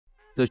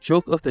The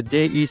joke of the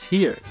day is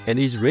here and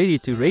is ready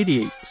to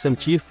radiate some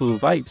cheerful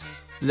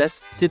vibes.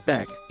 Let's sit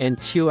back and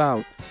chill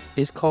out.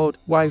 It's called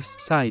Wife's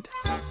Side.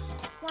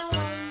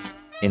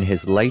 In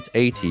his late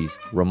 80s,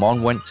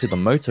 Ramon went to the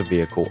motor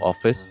vehicle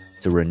office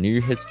to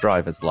renew his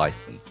driver's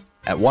license.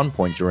 At one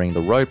point during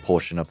the road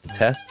portion of the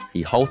test,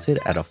 he halted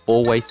at a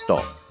four-way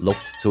stop,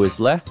 looked to his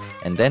left,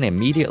 and then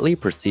immediately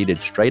proceeded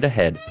straight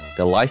ahead.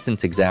 The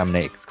license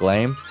examiner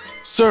exclaimed,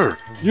 "Sir,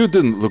 you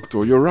didn't look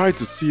to your right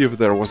to see if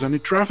there was any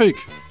traffic.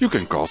 You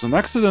can cause an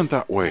accident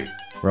that way."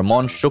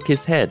 Ramon shook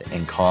his head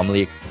and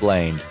calmly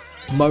explained,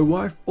 My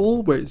wife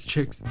always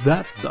checks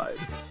that side.